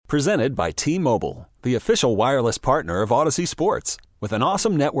Presented by T-Mobile, the official wireless partner of Odyssey Sports. With an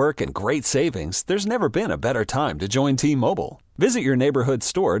awesome network and great savings, there's never been a better time to join T-Mobile. Visit your neighborhood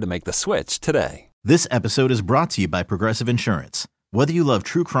store to make the switch today. This episode is brought to you by Progressive Insurance. Whether you love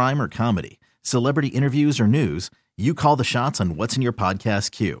true crime or comedy, celebrity interviews or news, you call the shots on what's in your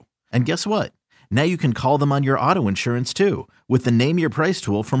podcast queue. And guess what? Now you can call them on your auto insurance too with the Name Your Price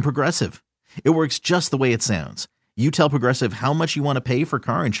tool from Progressive. It works just the way it sounds. You tell Progressive how much you want to pay for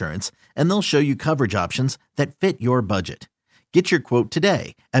car insurance, and they'll show you coverage options that fit your budget. Get your quote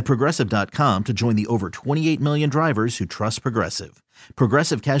today at Progressive.com to join the over 28 million drivers who trust Progressive.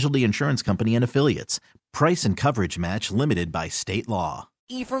 Progressive Casualty Insurance Company and Affiliates. Price and coverage match limited by state law.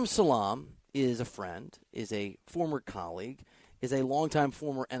 Ephraim Salaam is a friend, is a former colleague, is a longtime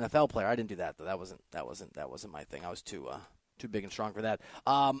former NFL player. I didn't do that, though. That wasn't my thing. I was too big and strong for that.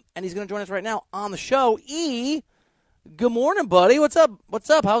 And he's going to join us right now on the show. Good morning, buddy. What's up?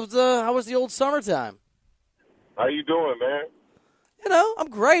 How was the old summertime? How you doing, man?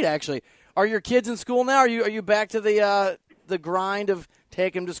 I'm great, actually. Are your kids in school now? Are you back to the grind of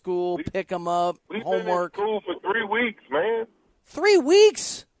take them to school, pick them up, homework? We've been in school for 3 weeks, man. 3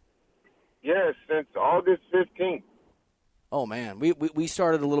 weeks? Yes, since August 15th. Oh man, we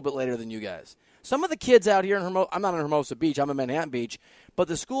started a little bit later than you guys. Some of the kids out here in I'm not in Hermosa Beach. I'm in Manhattan Beach, but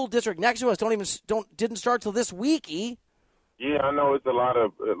the school district next to us didn't start till this week. Yeah, I know it's a lot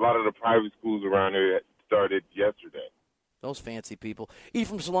of the private schools around here that started yesterday. Those fancy people.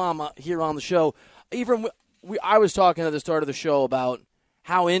 Ephraim Salaam here on the show. Ephraim, I was talking at the start of the show about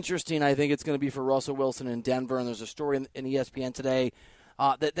how interesting I think it's going to be for Russell Wilson in Denver, and there's a story in ESPN today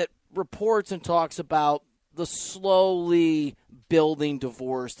that reports and talks about the slowly building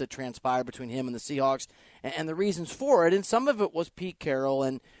divorce that transpired between him and the Seahawks and the reasons for it. And some of it was Pete Carroll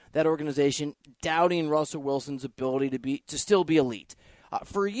and that organization doubting Russell Wilson's ability to still be elite.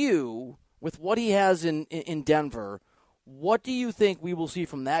 For you, with what he has in Denver, what do you think we will see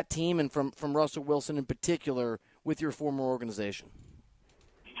from that team and from Russell Wilson in particular with your former organization?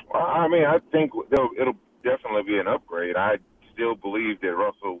 Well, I mean, I think it'll definitely be an upgrade. I still believe that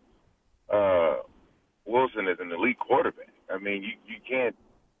Russell Wilson is an elite quarterback. I mean, you can't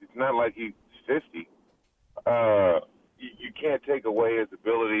 – it's not like he's 50. You can't take away his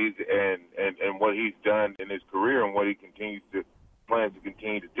abilities and what he's done in his career and what he plans to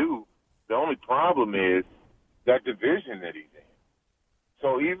continue to do. The only problem is that division that he's in.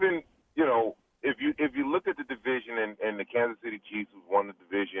 So even, if you look at the division and the Kansas City Chiefs, who've won the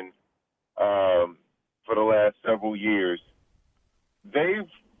division for the last several years, they've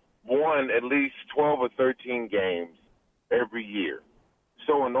won at least 12 or 13 games every year.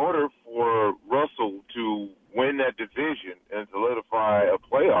 So in order for Russell to win that division and solidify a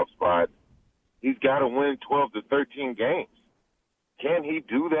playoff spot, he's got to win 12 to 13 games. Can he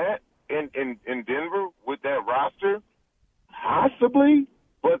do that in Denver with that roster? Possibly,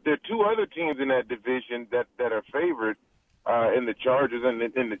 but there are two other teams in that division that are favored in the Chargers and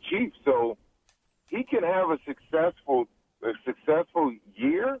in the Chiefs. So he can have a successful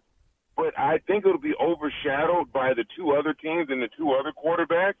year, but I think it'll be overshadowed by the two other teams and the two other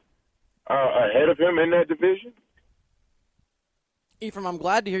quarterbacks ahead of him in that division. Ephraim, I'm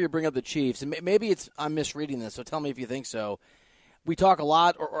glad to hear you bring up the Chiefs. And maybe I'm misreading this, so tell me if you think so. We talk a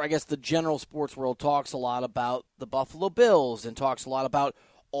lot, or I guess the general sports world talks a lot about the Buffalo Bills and talks a lot about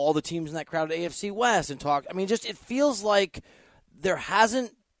all the teams in that crowded AFC West it feels like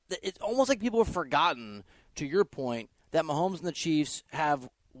it's almost like people have forgotten, to your point, that Mahomes and the Chiefs have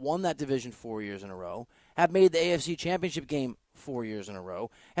won that division 4 years in a row, have made the AFC Championship game 4 years in a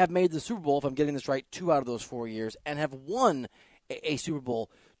row, have made the Super Bowl, if I'm getting this right, 2 out of those 4 years, and have won a Super Bowl.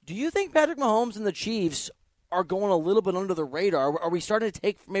 Do you think Patrick Mahomes and the Chiefs are going a little bit under the radar? Are we starting to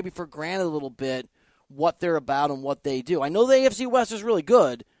take maybe for granted a little bit what they're about and what they do? I know the AFC West is really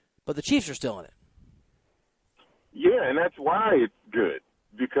good, but the Chiefs are still in it. Yeah, and that's why it's good,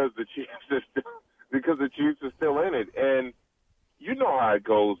 because the Chiefs are still in it. And you know how it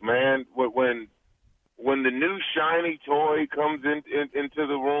goes, man. When the new shiny toy comes into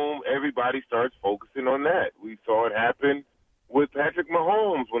the room, everybody starts focusing on that. We saw it happen with Patrick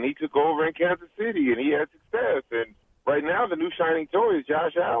Mahomes when he took over in Kansas City and he had success. And right now the new shining toy is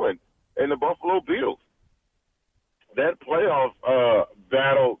Josh Allen and the Buffalo Bills. That playoff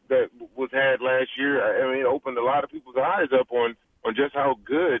battle that was had last year, I mean, it opened a lot of people's eyes up on just how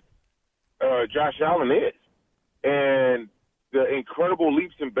good Josh Allen is. And the incredible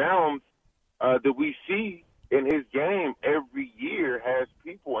leaps and bounds that we see in his game every year has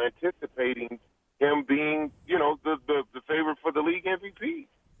people anticipating him being, the favorite for the league MVP.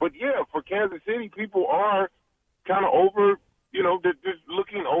 But, yeah, for Kansas City, people are kind of over, they're just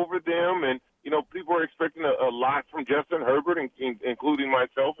looking over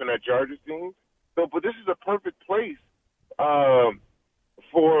Chargers teams. So, but this is a perfect place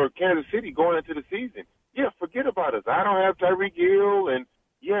for Kansas City going into the season. Yeah, forget about us. I don't have Tyreek Hill, and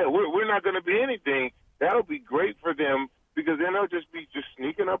yeah, we're not going to be anything. That'll be great for them because then they'll just be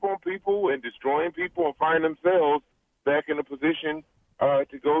sneaking up on people and destroying people and find themselves back in a position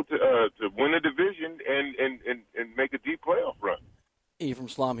to go to win a division and make a deep playoff run. Ephraim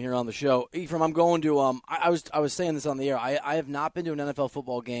Salaam here on the show. Ephraim, I'm going to I was saying this on the air. I have not been to an NFL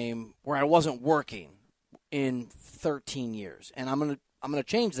football game where I wasn't working in 13 years, and I'm gonna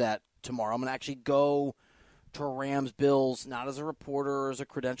change that tomorrow. I'm gonna actually go to Rams Bills, not as a reporter or as a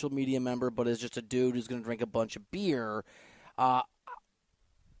credentialed media member, but as just a dude who's gonna drink a bunch of beer.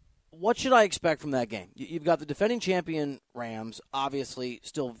 What should I expect from that game? You've got the defending champion Rams, obviously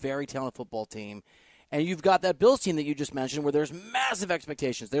still very talented football team. And you've got that Bills team that you just mentioned where there's massive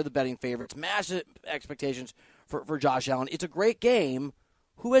expectations. They're the betting favorites. Massive expectations for Josh Allen. It's a great game.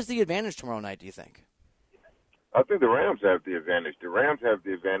 Who has the advantage tomorrow night, do you think? I think the Rams have the advantage. The Rams have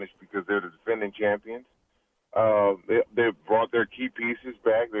the advantage because they're the defending champions. They brought their key pieces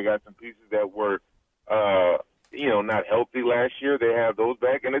back. They got some pieces that were, not healthy last year. They have those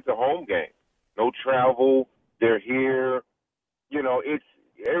back, and it's a home game. No travel. They're here. It's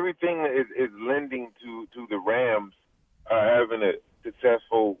everything is lending to the Rams having a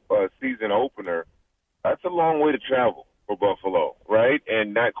successful season opener. That's a long way to travel for Buffalo, right?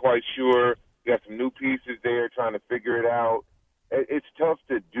 And not quite sure. You got some new pieces there trying to figure it out. It's tough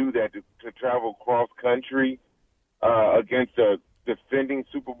to do that, to travel cross-country against a defending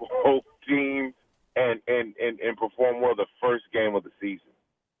Super Bowl team and perform well the first game of the season.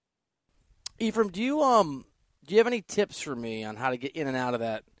 Ephraim, do you have any tips for me on how to get in and out of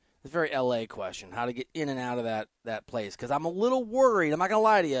that? It's a very L.A. question, how to get in and out of that place. Because I'm a little worried. I'm not going to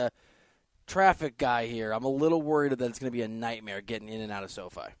lie to you, traffic guy here. I'm a little worried that it's going to be a nightmare getting in and out of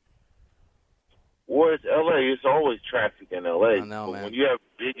SoFi. Well, it's L.A. It's always traffic in L.A. I know, but man. when you have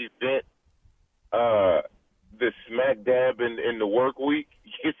big event, the smack dab in the work week,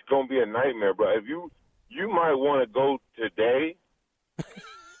 it's going to be a nightmare. But if you might want to go today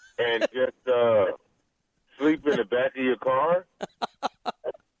and just sleep in the back of your car.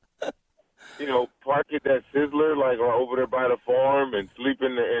 Park at that Sizzler, or over there by the farm, and sleep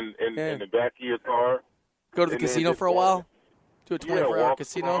in the back of your car. Go to the casino for a while. Do a 24-hour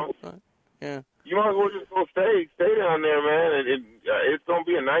casino. Yeah. You might as well just go stay down there, man. And it's gonna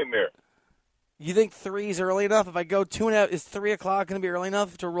be a nightmare. You think 3 is early enough? If I go 2.5, is 3 o'clock going to be early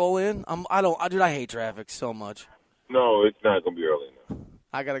enough to roll in? I hate traffic so much. No, it's not gonna be early enough.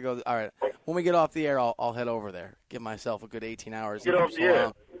 I gotta go. All right. When we get off the air, I'll head over there. Give myself a good 18 hours. Get off the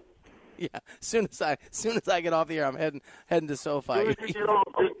air. Yeah. Soon as I get off the air, I'm heading to SoFi.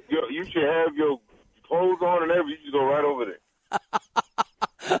 You should have your clothes on and everything. You should go right over there.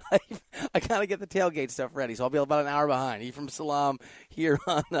 I gotta get the tailgate stuff ready, so I'll be about an hour behind. Ephraim Salaam here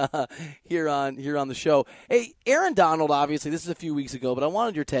on the show. Hey, Aaron Donald. Obviously, this is a few weeks ago, but I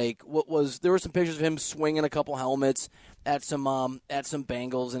wanted your take. There were some pictures of him swinging a couple helmets at some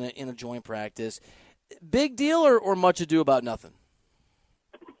Bengals in a joint practice. Big deal or much ado about nothing?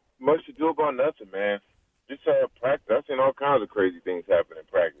 Much to do about nothing, man. Just practice. I've seen all kinds of crazy things happen in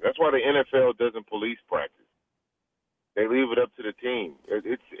practice. That's why the NFL doesn't police practice. They leave it up to the team.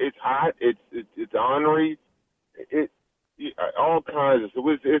 It's hot. It's ornery. All kinds of.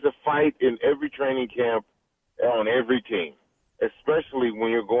 It's a fight in every training camp on every team, especially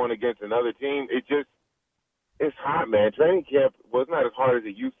when you're going against another team. It's hot, man. Training camp was not as hard as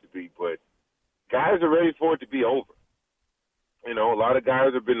it used to be, but guys are ready for it to be over. A lot of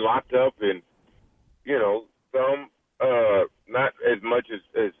guys have been locked up, and some not as much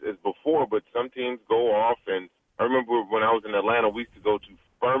as before, but some teams go off. And I remember when I was in Atlanta, we used to go to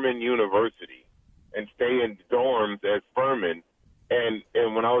Furman University and stay in dorms at Furman. And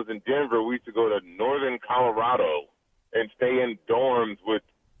when I was in Denver, we used to go to Northern Colorado and stay in dorms with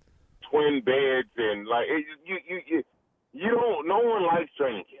twin beds and you don't. No one likes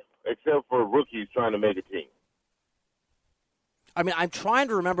training camp except for rookies trying to make a team. I mean, I'm trying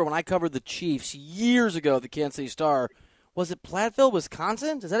to remember when I covered the Chiefs years ago at the Kansas City Star. Was it Platteville,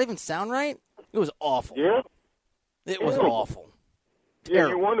 Wisconsin? Does that even sound right? It was awful. Yeah. It was awful. Yeah,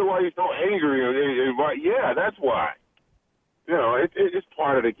 you wonder why you're so angry. Yeah, that's why. It's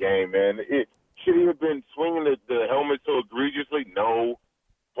part of the game, man. Should he have been swinging the helmet so egregiously? No.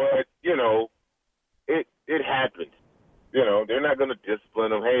 But, it happened. They're not going to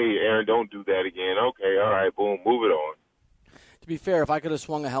discipline him. Hey, Aaron, don't do that again. Okay, all right, boom, move it on. To be fair, if I could have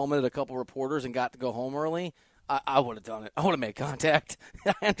swung a helmet at a couple reporters and got to go home early, I would have done it. I would have made contact.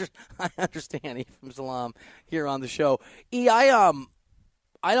 I understand Ephraim Salaam here on the show.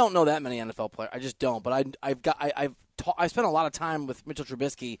 I don't know that many NFL players. I just don't. But I spent a lot of time with Mitchell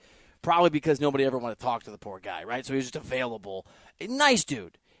Trubisky, probably because nobody ever wanted to talk to the poor guy, right? So he was just available. A nice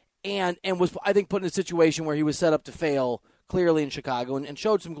dude. And was, I think, put in a situation where he was set up to fail clearly in Chicago and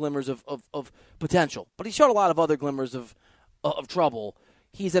showed some glimmers of potential. But he showed a lot of other glimmers of trouble.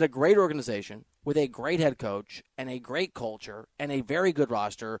 He's at a great organization with a great head coach and a great culture and a very good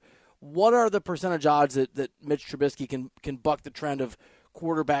roster. What are the percentage odds that Mitch Trubisky can buck the trend of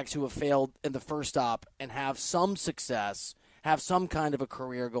quarterbacks who have failed in the first stop and have some success, have some kind of a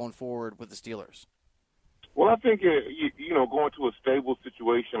career going forward with the Steelers? Well, I think, going to a stable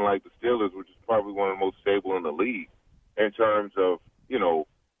situation like the Steelers, which is probably one of the most stable in the league in terms of,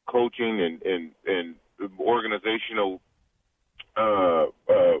 coaching and organizational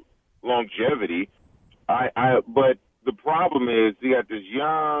longevity. But the problem is you got this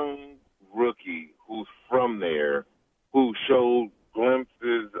young rookie who's from there who showed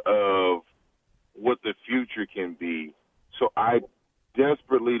glimpses of what the future can be. So I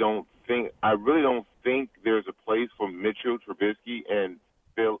really don't think there's a place for Mitchell Trubisky in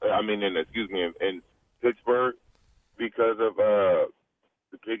Pittsburgh because of the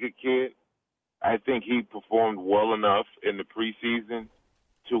Pickett kid. I think he performed well enough in the preseason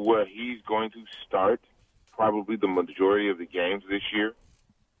to where he's going to start probably the majority of the games this year.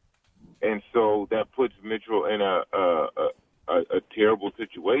 And so that puts Mitchell in a terrible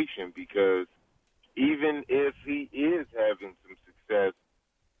situation because even if he is having some success,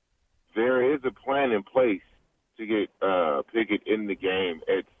 there is a plan in place to get Pickett in the game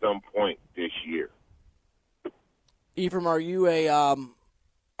at some point this year. Ephraim, are you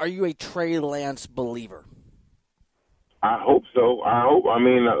a Trey Lance believer? I hope so.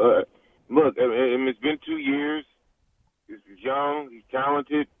 Look, it's been 2 years. He's young. He's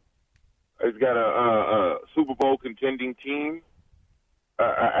talented. He's got a Super Bowl contending team.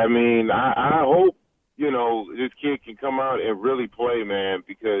 I hope, this kid can come out and really play, man,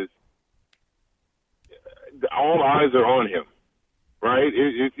 because all eyes are on him, right?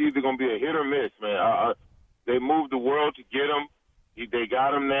 It's either going to be a hit or miss, man. They moved the world to get him. They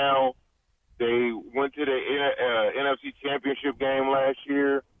got him now. They went to the NFC Championship game last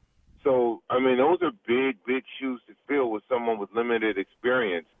year. So, those are big, big shoes to fill with someone with limited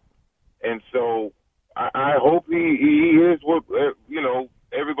experience. And so I hope he is what,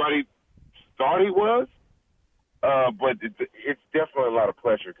 everybody thought he was. But it's definitely a lot of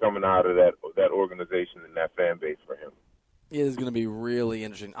pressure coming out of that organization and that fan base for him. It is going to be really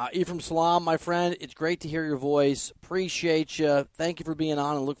interesting. Ephraim Salaam, my friend, it's great to hear your voice. Appreciate you. Thank you for being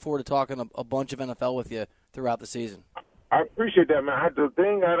on, and look forward to talking a bunch of NFL with you throughout the season. I appreciate that, man. The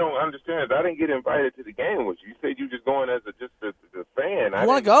thing I don't understand is I didn't get invited to the game with you. You said you were just going as a fan. You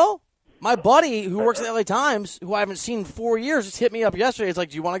want to go? My buddy who works at the LA Times, who I haven't seen in 4 years, just hit me up yesterday. He's like,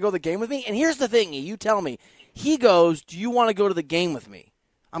 do you want to go to the game with me? And here's the thing, you tell me. He goes, do you want to go to the game with me?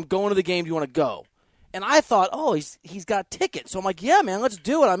 I'm going to the game. Do you want to go? And I thought, he's got tickets. So I'm like, yeah, man, let's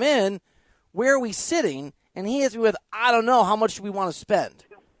do it. I'm in. Where are we sitting? And he hits me with, I don't know. How much do we want to spend?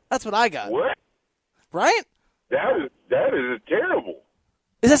 That's what I got. What? Right? That is terrible.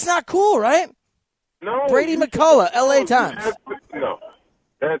 That's not cool, right? No. Brady McCullough, LA Times. No.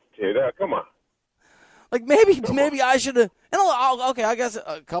 That's terrible. Come on. Like, maybe I should have. Okay, I guess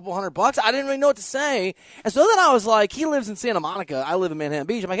a couple $100. I didn't really know what to say. And so then I was like, he lives in Santa Monica. I live in Manhattan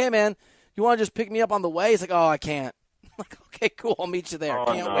Beach. I'm like, hey, man, you want to just pick me up on the way? He's like, I can't. I'm like, okay, cool. I'll meet you there.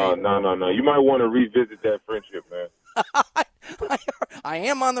 Can't wait. No. You might want to revisit that friendship, man. I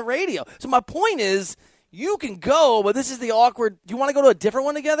am on the radio. So my point is, you can go, but this is the awkward. Do you want to go to a different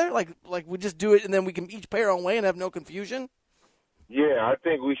one together? Like we just do it and then we can each pay our own way and have no confusion? Yeah, I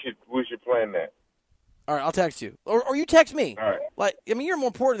think we should plan that. All right, I'll text you. Or you text me. All right. You're more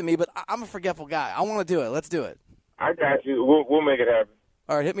important than me, but I'm a forgetful guy. I want to do it. Let's do it. I got you. We'll make it happen.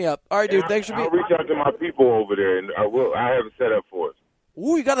 All right, hit me up. All right, dude. Thanks for being. I'll reach out to my people over there, and I have it set up for us.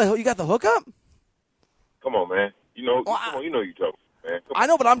 Ooh, you got the hookup? Come on, man. You know you talk, man. I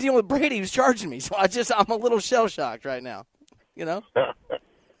know, but I'm dealing with Brady who's charging me, so I'm a little shell shocked right now.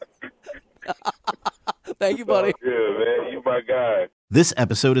 Thank you, buddy. Yeah, man. You my guy. This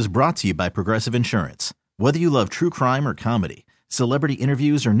episode is brought to you by Progressive Insurance. Whether you love true crime or comedy, celebrity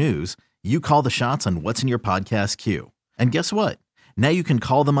interviews or news, you call the shots on what's in your podcast queue. And guess what? Now you can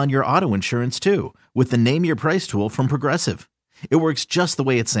call them on your auto insurance too with the Name Your Price tool from Progressive. It works just the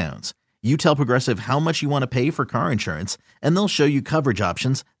way it sounds. You tell Progressive how much you want to pay for car insurance, and they'll show you coverage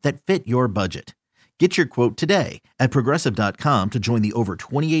options that fit your budget. Get your quote today at Progressive.com to join the over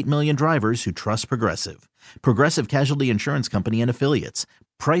 28 million drivers who trust Progressive. Progressive Casualty Insurance Company and Affiliates.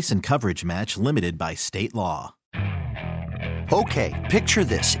 Price and coverage match limited by state law. Okay, picture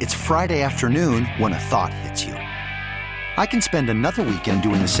this. It's Friday afternoon when a thought hits you. I can spend another weekend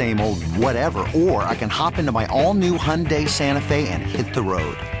doing the same old whatever, or I can hop into my all-new Hyundai Santa Fe and hit the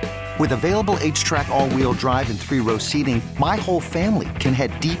road. With available H-Track all-wheel drive and 3-row seating, my whole family can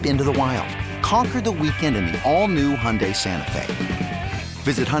head deep into the wild. Conquer the weekend in the all-new Hyundai Santa Fe.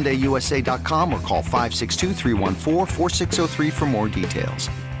 Visit HyundaiUSA.com or call 562-314-4603 for more details.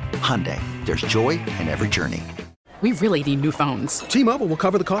 Hyundai, there's joy in every journey. We really need new phones. T-Mobile will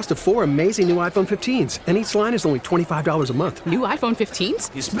cover the cost of 4 amazing new iPhone 15s, and each line is only $25 a month. New iPhone 15s?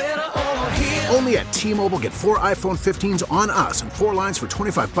 It's better over here. Only at T-Mobile, get 4 iPhone 15s on us and 4 lines for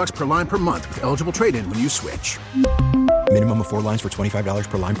 $25 per line per month with eligible trade-in when you switch. Minimum of 4 lines for $25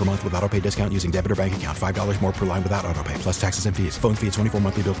 per line per month with autopay discount using debit or bank account. $5 more per line without autopay, plus taxes and fees. Phone fee at 24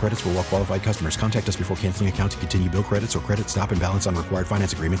 monthly bill credits for well-qualified customers. Contact us before canceling account to continue bill credits or credit stop and balance on required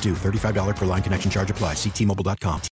finance agreement due. $35 per line connection charge applies. See T-Mobile.com.